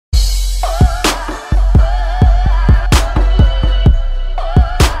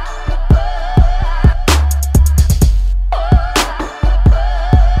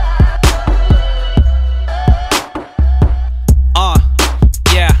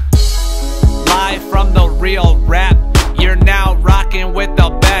real rap. You're now rocking with the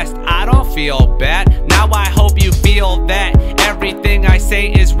best. I don't feel bad. Now I hope you feel that everything I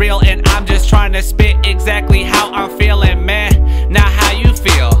say is real, and I'm just trying to spit exactly how I'm feeling, man. Now how you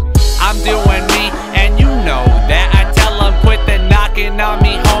feel? I'm doing me, and you know that. I tell them quit the knocking on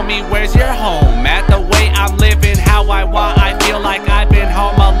me, homie, where's your home at? The way I'm living how I want, I feel like I've been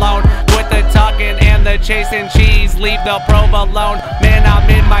home alone. Quit the talking and the chasing cheese, leave the probe alone. Man, I'm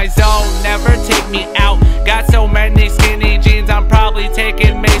in my zone, never take me out. Got so many skinny jeans, I'm probably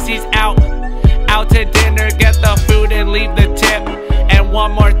taking Macy's out. Out to dinner, get the food and leave the tip. And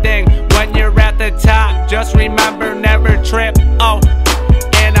one more thing, when you're at the top, just remember never trip. Oh,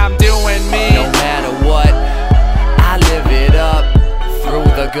 and I'm doing me. No matter what, I live it up, through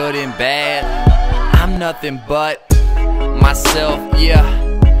the good and bad. I'm nothing but myself, yeah.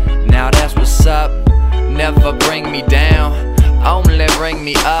 Now that's what's up. Never bring me down, only bring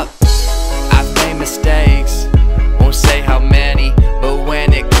me up. I've made mistakes, won't say how many, but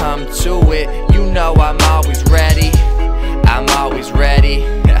when it comes to it, you know I'm always ready. I'm always ready,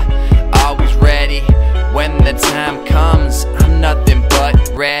 always ready. When the time comes, I'm nothing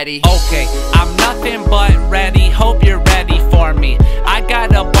but ready. Okay, I'm nothing but ready, hope you're ready for me. I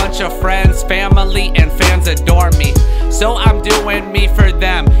got a bunch of friends, family, and fans adore me. So I'm doing me for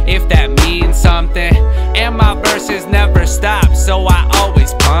them, if that means something. And my verses never stop, so I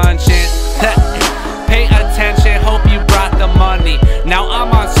always punch it. Pay attention, hope you brought the money. Now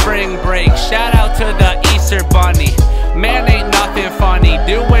I'm on spring break, shout out to the Easter Bunny. Man, ain't nothing funny,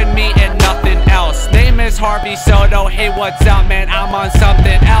 doing me and nothing else. Name is Harvey Soto, hey what's up man, I'm on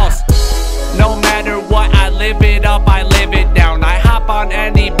something else. No matter what, I live it up, I live it down. I hop on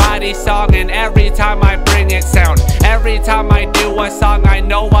anybody's song and every time I bring it sound. Every time I do a song, I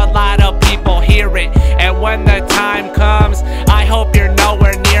know a lot of people hear it. And when the time comes, I hope you're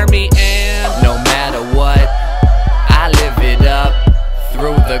nowhere near me. And no matter what, I live it up,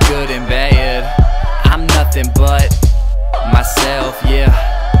 through the good and bad. I'm nothing but myself, yeah.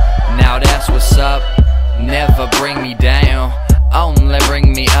 Now that's what's up. Never bring me down, only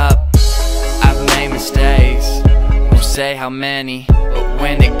bring me up. I've made mistakes, won't say how many, but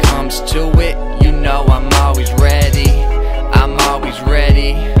when it comes to it, you know I'm always ready. I'm always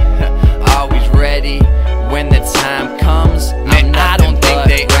ready, always ready. When the time comes, man, I don't think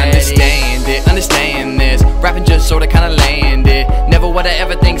they understand this. Rapping just sorta kinda landed. Never would I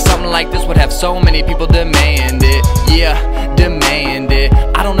ever think something like this would have so many people demand it. Yeah, demand it.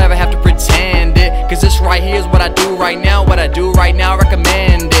 I don't ever have to pretend it, cause this right here is what I do right now. What I do right now,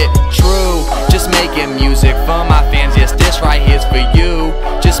 recommend it. True, just making music for my fans. Yes, this right here's for you.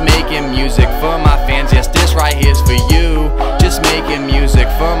 Just making music for my fans. Yes, this right here's for you. Just making music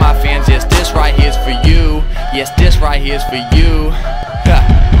for my fans. Yes, this right here's for you. Yes, this right here's for you.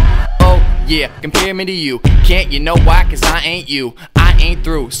 Oh yeah, compare me to you. Can't you know why? Cause I ain't you. I ain't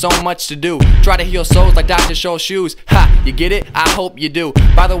through, so much to do. Try to heal souls like Dr. Show's shoes. Ha, you get it? I hope you do.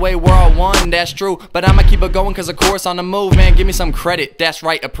 By the way, we're all one, that's true. But I'ma keep it going cause of course on the move, man. Give me some credit, that's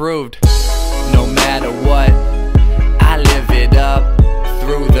right, approved. No matter what, I live it up,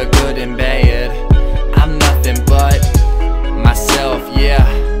 through the good and bad. I'm nothing but myself, yeah.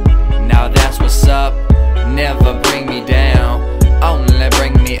 Now that's what's up. Never bring me down, only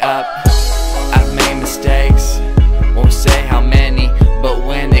bring me up. I've made mistakes, won't say how many, but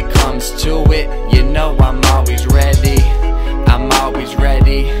when it comes to it, you know I'm always ready. I'm always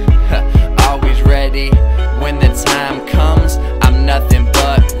ready, always ready. When the time comes, I'm nothing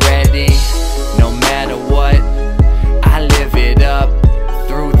but ready. No matter what, I live it up,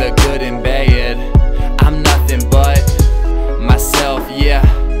 through the good and bad. I'm nothing but myself, yeah.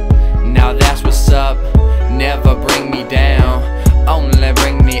 Now that's what's up. Never bring me down, only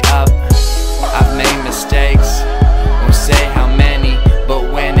bring me up. I've made mistakes, won't say how many,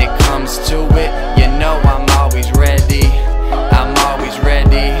 but when it comes to it, you know I'm always ready. I'm always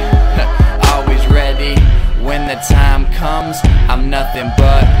ready, always ready. When the time comes, I'm nothing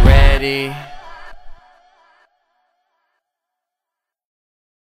but ready.